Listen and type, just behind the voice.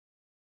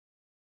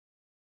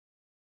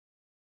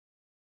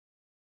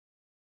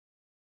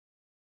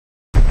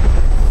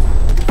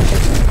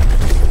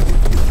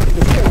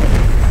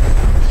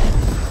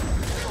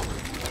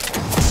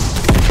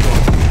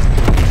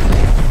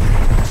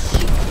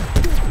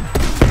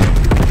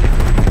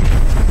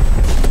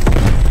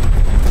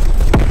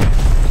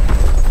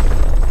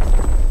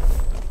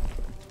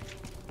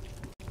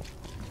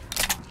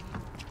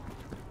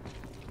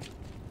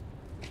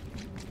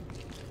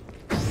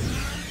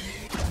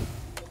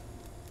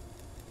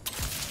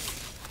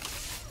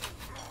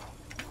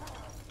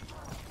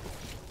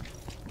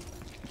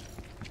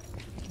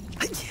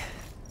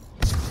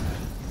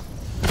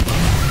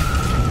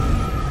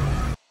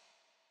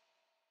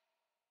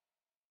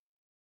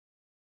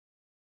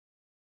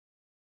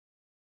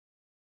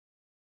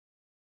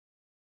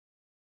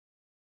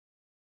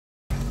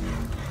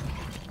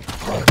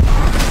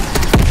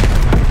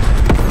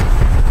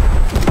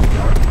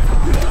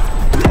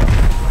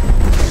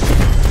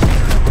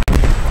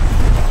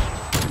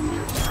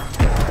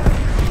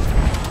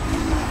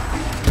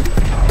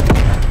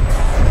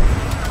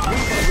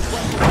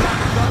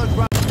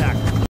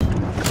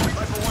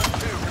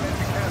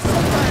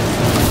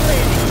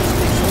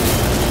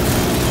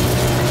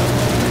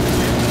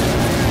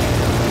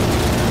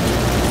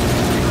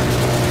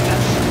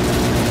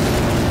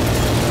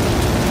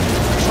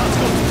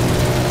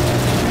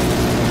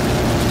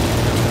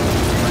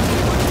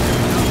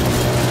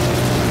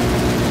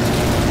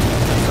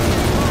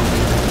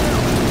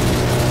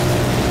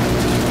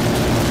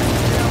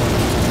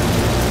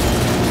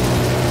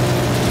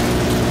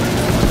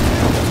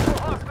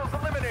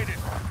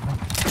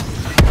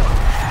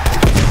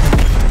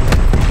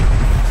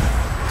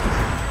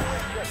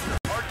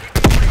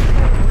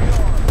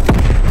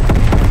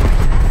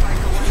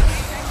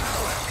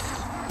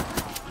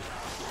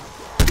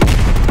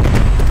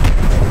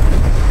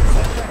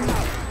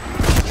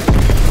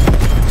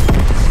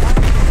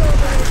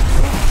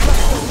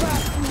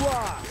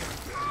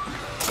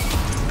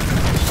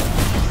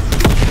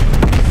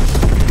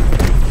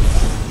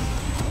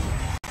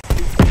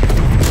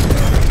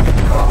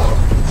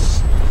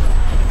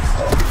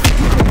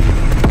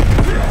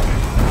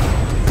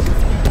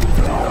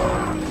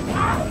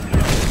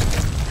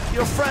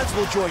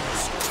join you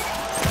soon.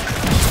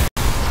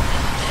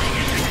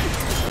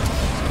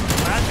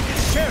 Glad we can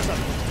share them.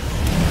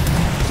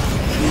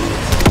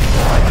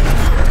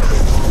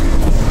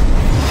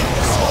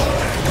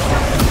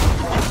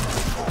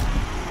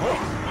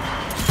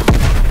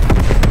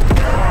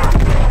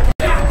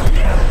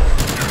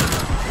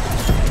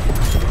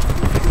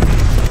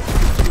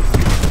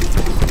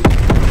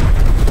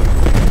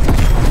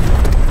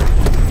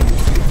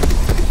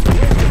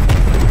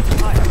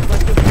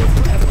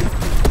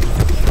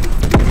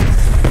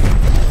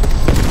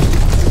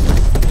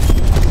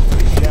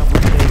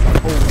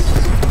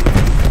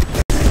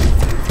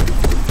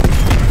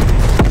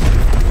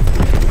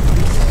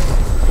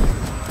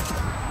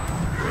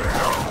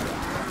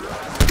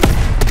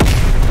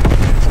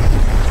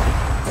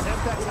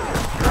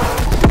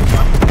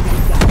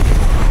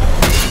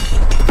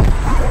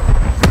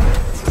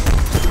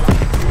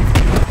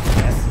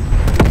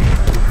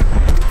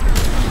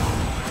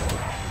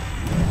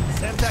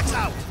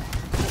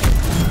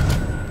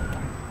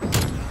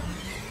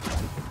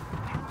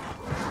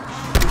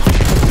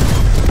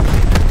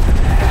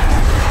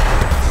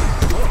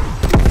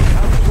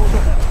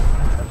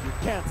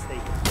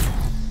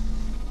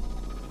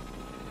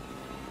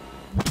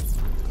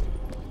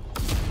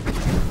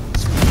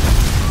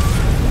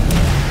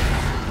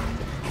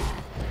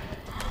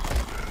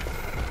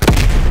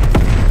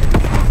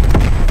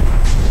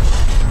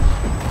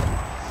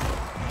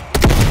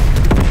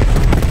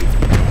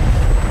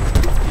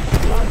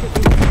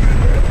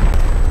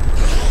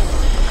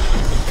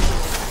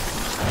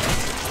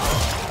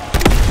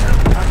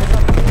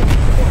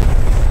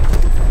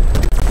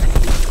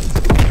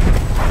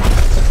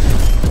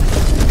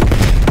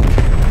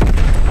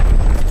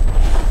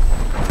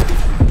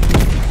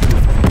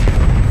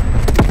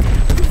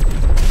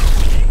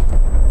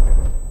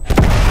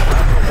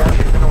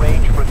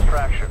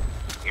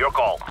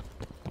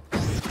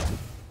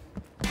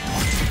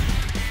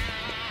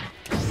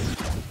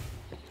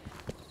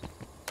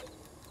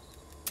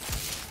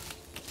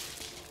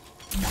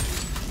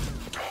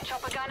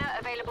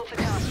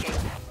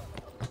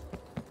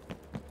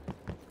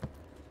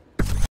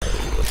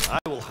 I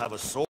will have a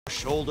sore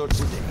shoulder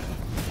today.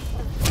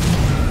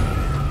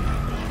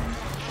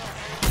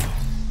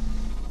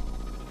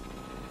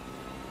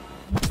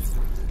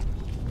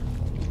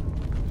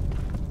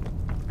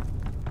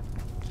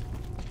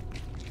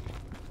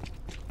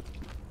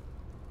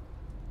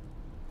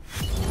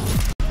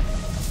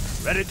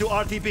 Ready to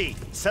RTB.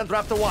 Send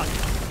Raptor 1.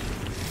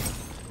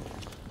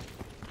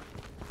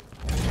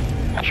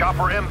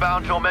 Chopper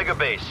inbound to Omega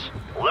Base.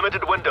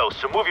 Limited windows,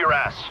 so move your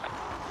ass.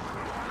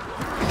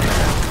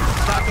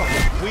 Taco,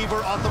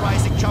 Weaver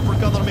authorizing chopper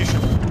gunner mission.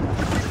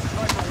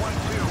 Sniper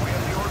 1-2, we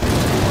have the order.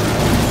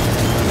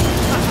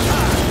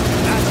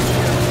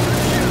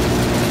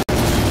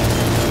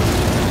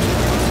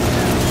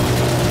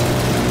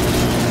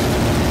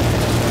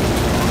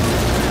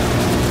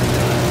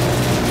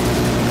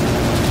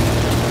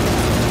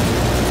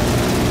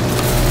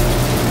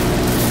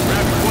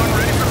 Raptor 1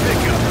 ready for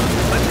pickup.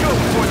 Let's go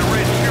before the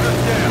Reds shoot us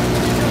down.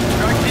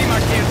 Strike team, I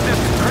can't send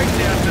the straight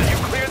down until you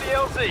clear the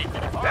LZ.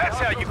 That's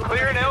how you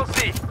clear an LZ.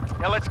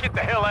 Now let's get the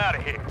hell out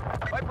of here.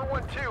 Viper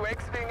 1-2,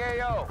 exiting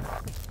AO.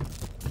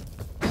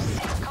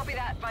 Copy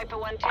that, Viper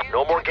 1-2.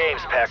 No more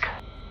games, Peck.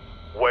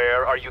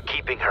 Where are you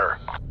keeping her?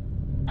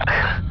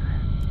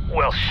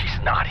 Well, she's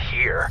not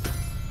here.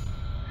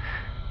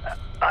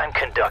 I'm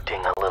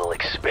conducting a little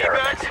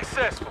experiment. Feedback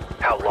successful.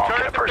 How long Return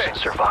can a to person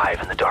base. survive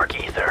in the dark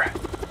ether?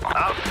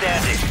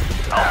 Outstanding.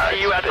 I'll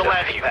see you at the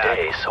landing pad. pad.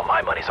 Days, so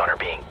my money's on her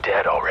being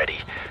dead already.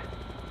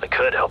 I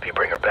could help you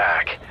bring her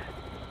back.